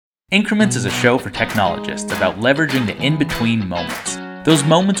Increments is a show for technologists about leveraging the in-between moments. Those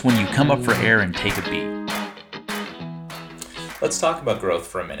moments when you come up for air and take a beat. Let's talk about growth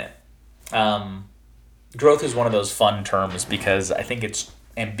for a minute. Growth is one of those fun terms because I think it's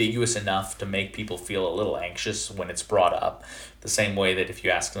ambiguous enough to make people feel a little anxious when it's brought up. The same way that if you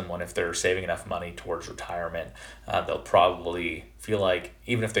ask someone if they're saving enough money towards retirement, they'll probably feel like,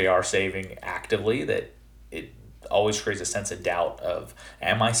 even if they are saving actively, that it always creates a sense of doubt of,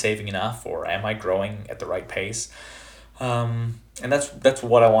 am I saving enough or am I growing at the right pace? And that's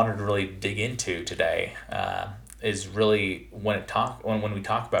what I wanted to really dig into today. Is really when we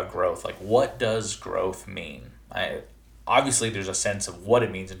talk about growth, like, what does growth mean? Obviously there's a sense of what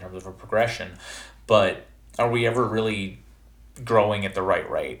it means in terms of a progression, but are we ever really growing at the right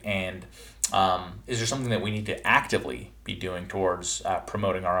rate? And is there something that we need to actively be doing towards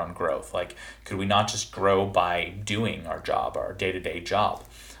promoting our own growth? Like, could we not just grow by doing our job, our day-to-day job?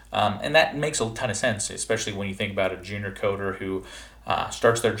 And that makes a ton of sense, especially when you think about a junior coder who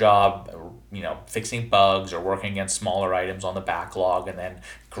starts their job, fixing bugs or working against smaller items on the backlog, and then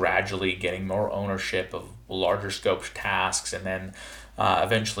gradually getting more ownership of larger scope tasks, and then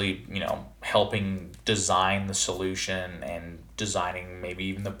eventually, helping design the solution and designing maybe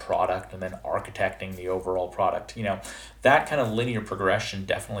even the product, and then architecting the overall product. That kind of linear progression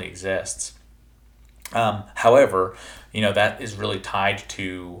definitely exists. However, that is really tied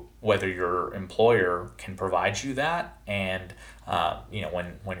to whether your employer can provide you that, and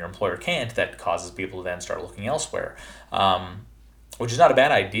when your employer can't, that causes people to then start looking elsewhere, which is not a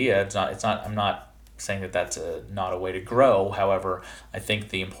bad idea. It's not. I'm not saying that that's not a way to grow. However, I think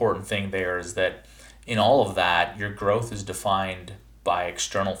the important thing there is that in all of that, your growth is defined by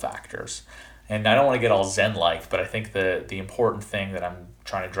external factors. And I don't want to get all Zen-like, but I think the important thing that I'm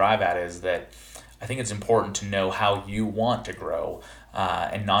trying to drive at is that I think it's important to know how you want to grow,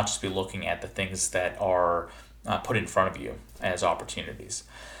 and not just be looking at the things that are put in front of you as opportunities.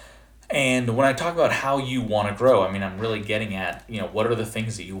 And when I talk about how you want to grow, I'm really getting at, what are the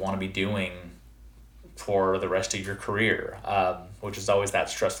things that you want to be doing for the rest of your career, which is always that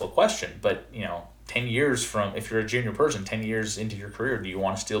stressful question. But, 10 years from, if you're a junior person, 10 years into your career, do you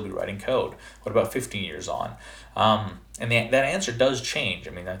want to still be writing code? What about 15 years on? And that answer does change.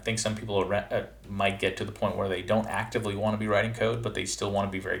 I think some people might get to the point where they don't actively want to be writing code, but they still want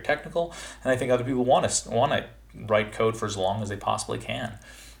to be very technical. And I think other people want to write code for as long as they possibly can.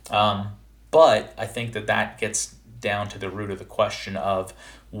 But I think that gets down to the root of the question of,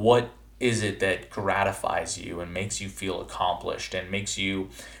 what is it that gratifies you and makes you feel accomplished and makes you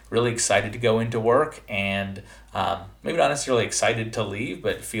really excited to go into work, and maybe not necessarily excited to leave,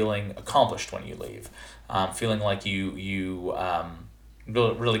 but feeling accomplished when you leave, feeling like you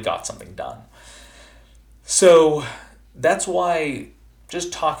really got something done. So that's why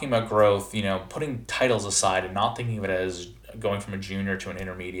just talking about growth, putting titles aside and not thinking of it as going from a junior to an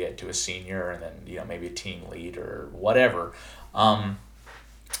intermediate to a senior, and then maybe a team lead or whatever.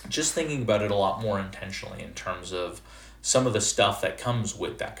 Just thinking about it a lot more intentionally in terms of some of the stuff that comes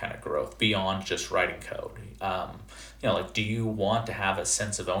with that kind of growth beyond just writing code. Do you want to have a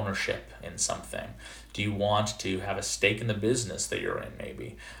sense of ownership in something? Do you want to have a stake in the business that you're in,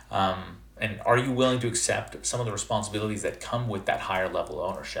 maybe? And are you willing to accept some of the responsibilities that come with that higher level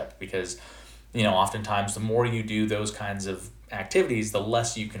of ownership? Because, oftentimes the more you do those kinds of activities, the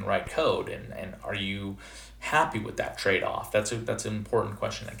less you can write code. And are you happy with that trade-off? That's an important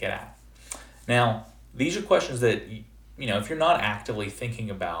question to get at. Now, these are questions that, if you're not actively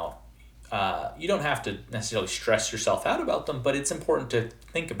thinking about, you don't have to necessarily stress yourself out about them, but it's important to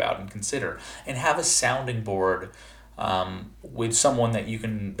think about and consider, and have a sounding board with someone that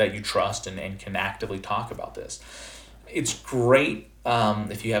you trust and can actively talk about this. It's great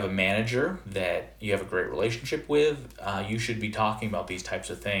if you have a manager that you have a great relationship with. You should be talking about these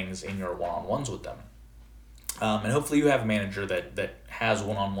types of things in your one-on-ones with them. And hopefully you have a manager that has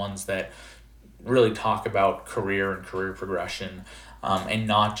one-on-ones that really talk about career and career progression, and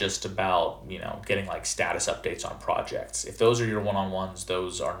not just about, getting like status updates on projects. If those are your one-on-ones,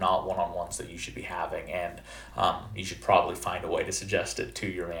 those are not one-on-ones that you should be having, and you should probably find a way to suggest it to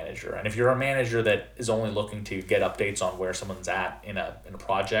your manager. And if you're a manager that is only looking to get updates on where someone's at in a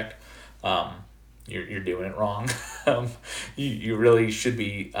project, you're doing it wrong. You really should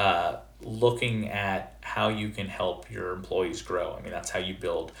be looking at how you can help your employees grow. That's how you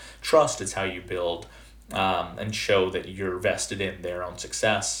build trust. It's how you build and show that you're vested in their own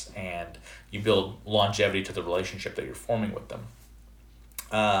success, and you build longevity to the relationship that you're forming with them.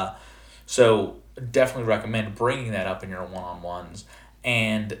 So definitely recommend bringing that up in your one-on-ones,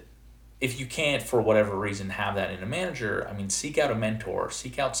 and if you can't, for whatever reason, have that in a manager, I mean, seek out a mentor,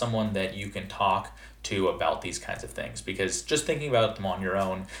 seek out someone that you can talk to about these kinds of things, because just thinking about them on your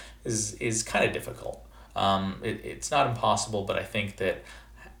own is kind of difficult. It's not impossible, but I think that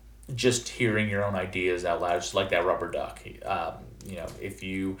just hearing your own ideas out loud, just like that rubber duck. If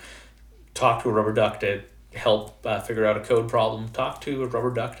you talk to a rubber duck to help figure out a code problem, talk to a rubber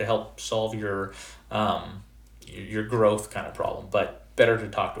duck to help solve your growth kind of problem. But better to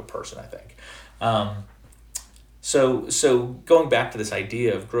talk to a person, I think. So going back to this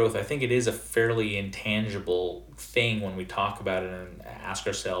idea of growth, I think it is a fairly intangible thing when we talk about it and ask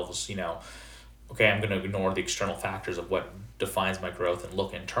ourselves, okay, I'm going to ignore the external factors of what defines my growth and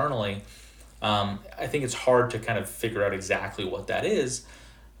look internally. I think it's hard to kind of figure out exactly what that is,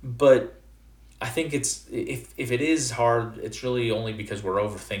 but I think if it is hard, it's really only because we're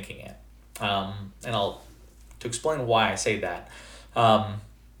overthinking it. To explain why I say that,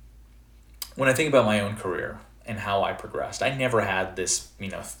 when I think about my own career and how I progressed, I never had this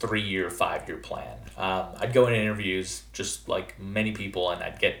 3-year, 5-year plan. I'd go into interviews just like many people, and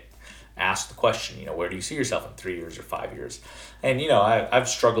I'd get asked the question, where do you see yourself in 3 years or 5 years? And I've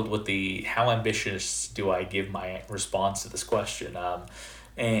struggled with how ambitious do I give my response to this question,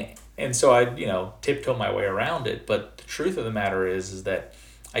 and so I tiptoe my way around it. But the truth of the matter is that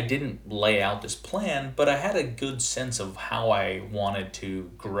I didn't lay out this plan, but I had a good sense of how I wanted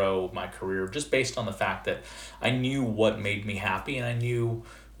to grow my career, just based on the fact that I knew what made me happy and I knew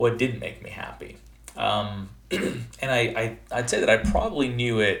what didn't make me happy. And I'd say that I probably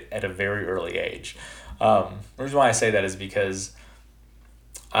knew it at a very early age. The reason why I say that is because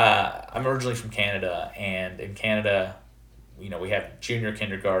I'm originally from Canada, and in Canada, we have junior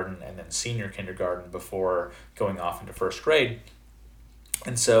kindergarten and then senior kindergarten before going off into first grade.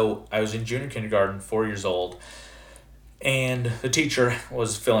 And so I was in junior kindergarten, 4 years old, and the teacher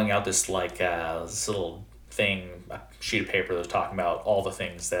was filling out this this little thing, a sheet of paper that was talking about all the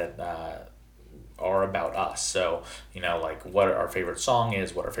things that are about us. So, what our favorite song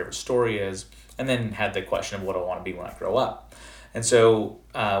is, what our favorite story is, and then had the question of what I want to be when I grow up. And so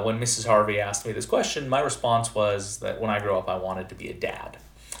when Mrs. Harvey asked me this question, my response was that when I grow up, I wanted to be a dad.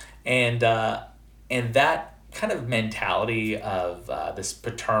 And that kind of mentality of this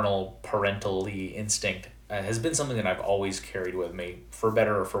parentally instinct has been something that I've always carried with me, for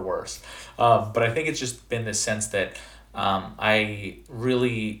better or for worse. But I think it's just been this sense that I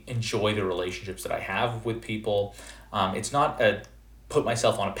really enjoy the relationships that I have with people. It's not a put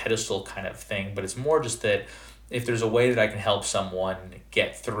myself on a pedestal kind of thing, but it's more just that if there's a way that I can help someone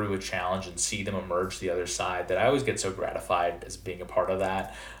get through a challenge and see them emerge the other side, that I always get so gratified as being a part of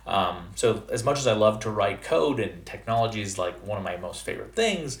that. So as much as I love to write code, and technology is like one of my most favorite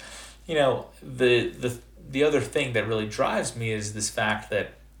things, the other thing that really drives me is this fact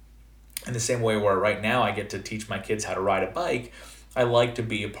that in the same way where right now I get to teach my kids how to ride a bike, I like to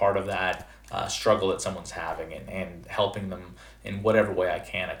be a part of that struggle that someone's having, and helping them in whatever way I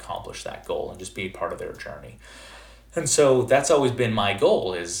can accomplish that goal and just be a part of their journey. And so that's always been my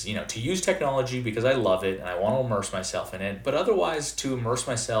goal, is to use technology because I love it and I want to immerse myself in it, but otherwise to immerse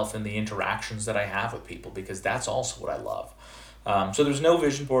myself in the interactions that I have with people, because that's also what I love. So there's no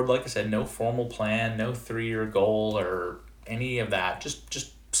vision board, like I said, no formal plan, no 3-year goal or any of that,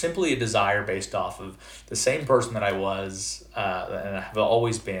 just simply a desire based off of the same person that I was and I have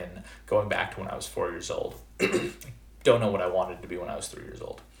always been, going back to when I was 4 years old. Don't know what I wanted to be when I was 3 years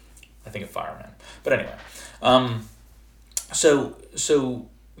old. I think a fireman. But anyway, so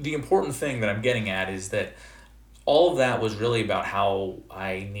the important thing that I'm getting at is that all of that was really about how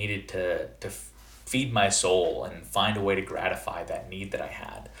I needed to feed my soul and find a way to gratify that need that I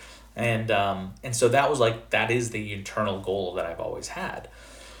had. And so that is the internal goal that I've always had.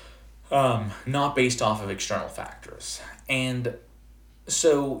 Not based off of external factors. And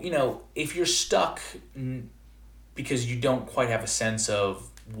so, if you're stuck because you don't quite have a sense of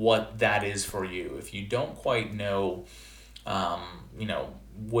what that is for you, if you don't quite know,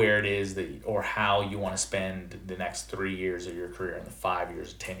 where it is or how you want to spend the next 3 years of your career, and the 5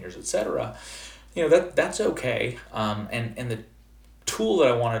 years, 10 years, etc., that's okay. And the tool that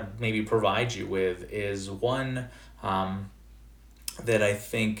I want to maybe provide you with is one, that I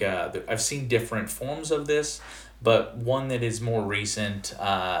think that I've seen different forms of this, but one that is more recent,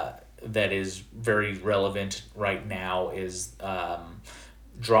 that is very relevant right now, is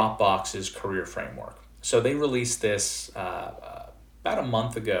Dropbox's career framework. So they released this about a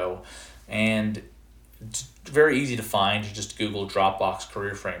month ago, and it's very easy to find. You just Google Dropbox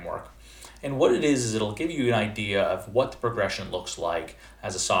career framework. And what it is it'll give you an idea of what the progression looks like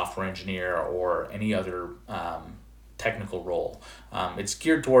as a software engineer or any other technical role. It's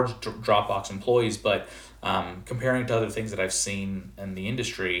geared towards Dropbox employees, but comparing to other things that I've seen in the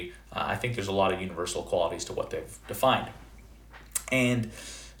industry, I think there's a lot of universal qualities to what they've defined. And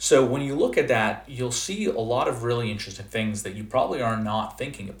so when you look at that, you'll see a lot of really interesting things that you probably are not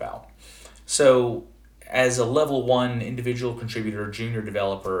thinking about. So as a level 1 individual contributor, junior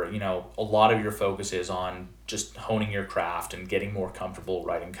developer, a lot of your focus is on just honing your craft and getting more comfortable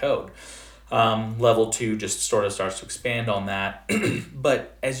writing code. Level 2 just sort of starts to expand on that.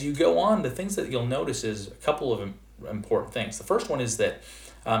 But as you go on, the things that you'll notice is a couple of important things. The first one is that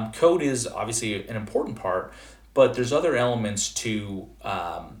code is obviously an important part, but there's other elements to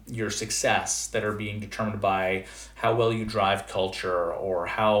your success that are being determined by how well you drive culture, or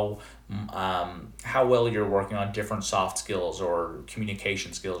how well you're working on different soft skills or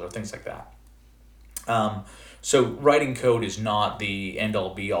communication skills or things like that. So writing code is not the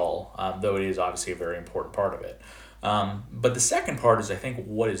end-all be-all, though it is obviously a very important part of it. But the second part is, I think,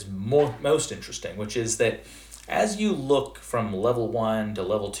 what is most interesting, which is that as you look from level 1 to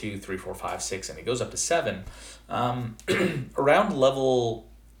level 2, 3, 4, 5, 6, and it goes up to 7, around level,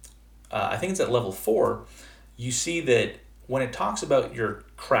 I think it's at level 4, you see that when it talks about your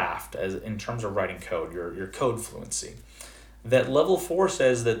craft as in terms of writing code, your code fluency, that level 4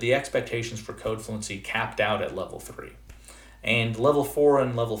 says that the expectations for code fluency capped out at level 3. And level 4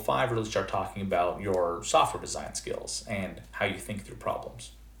 and level 5 really start talking about your software design skills and how you think through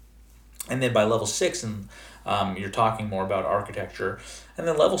problems. And then by level 6, you're talking more about architecture. And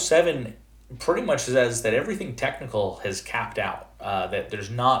then level 7 pretty much says that everything technical has capped out, that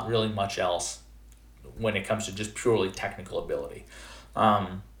there's not really much else when it comes to just purely technical ability.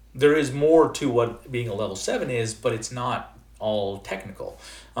 There is more to what being a level 7 is, but it's not all technical.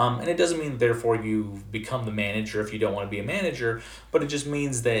 And it doesn't mean therefore you become the manager if you don't want to be a manager, but it just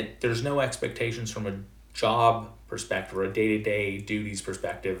means that there's no expectations from a job perspective or a day-to-day duties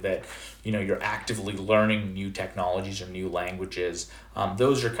perspective that you're actively learning new technologies or new languages.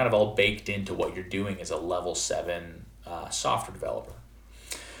 Those are kind of all baked into what you're doing as a level 7 software developer.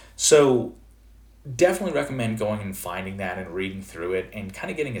 So definitely recommend going and finding that and reading through it and kind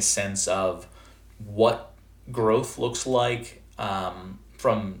of getting a sense of what growth looks like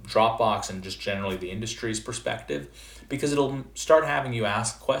from Dropbox and just generally the industry's perspective, because it'll start having you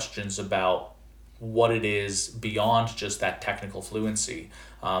ask questions about what it is beyond just that technical fluency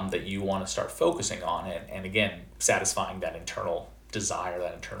that you want to start focusing on, and again, satisfying that internal desire,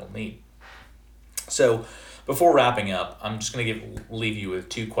 that internal need. So before wrapping up, I'm just going to leave you with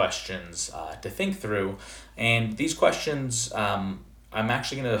 2 questions to think through. And these questions, I'm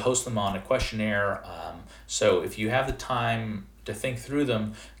actually going to host them on a questionnaire. So if you have the time to think through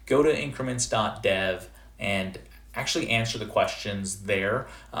them, go to increments.dev and actually answer the questions there.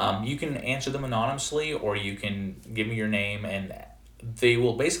 You can answer them anonymously, or you can give me your name, and they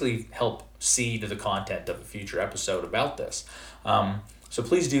will basically help seed the content of a future episode about this. So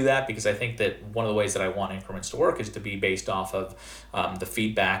please do that, because I think that one of the ways that I want Increments to work is to be based off of the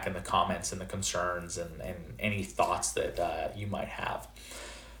feedback and the comments and the concerns and any thoughts that you might have.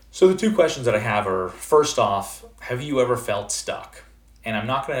 So the 2 questions that I have are, first off, have you ever felt stuck? And I'm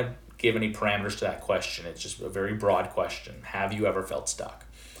not going to give any parameters to that question. It's just a very broad question. Have you ever felt stuck?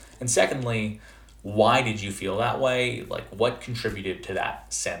 And secondly, why did you feel that way? Like, what contributed to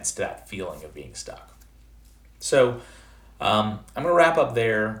that sense, to that feeling of being stuck? So I'm going to wrap up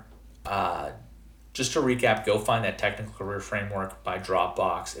there. Just to recap, go find that Technical Career Framework by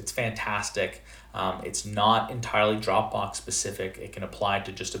Dropbox. It's fantastic. It's not entirely Dropbox specific. It can apply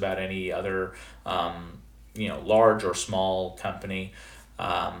to just about any other large or small company.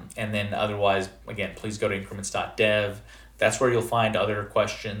 And then otherwise, again, please go to increments.dev. That's where you'll find other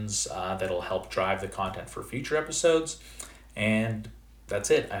questions that'll help drive the content for future episodes. And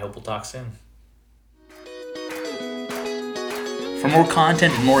that's it. I hope we'll talk soon. For more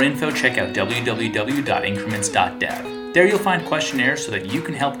content and more info, check out www.increments.dev. There you'll find questionnaires so that you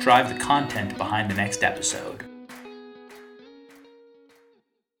can help drive the content behind the next episode.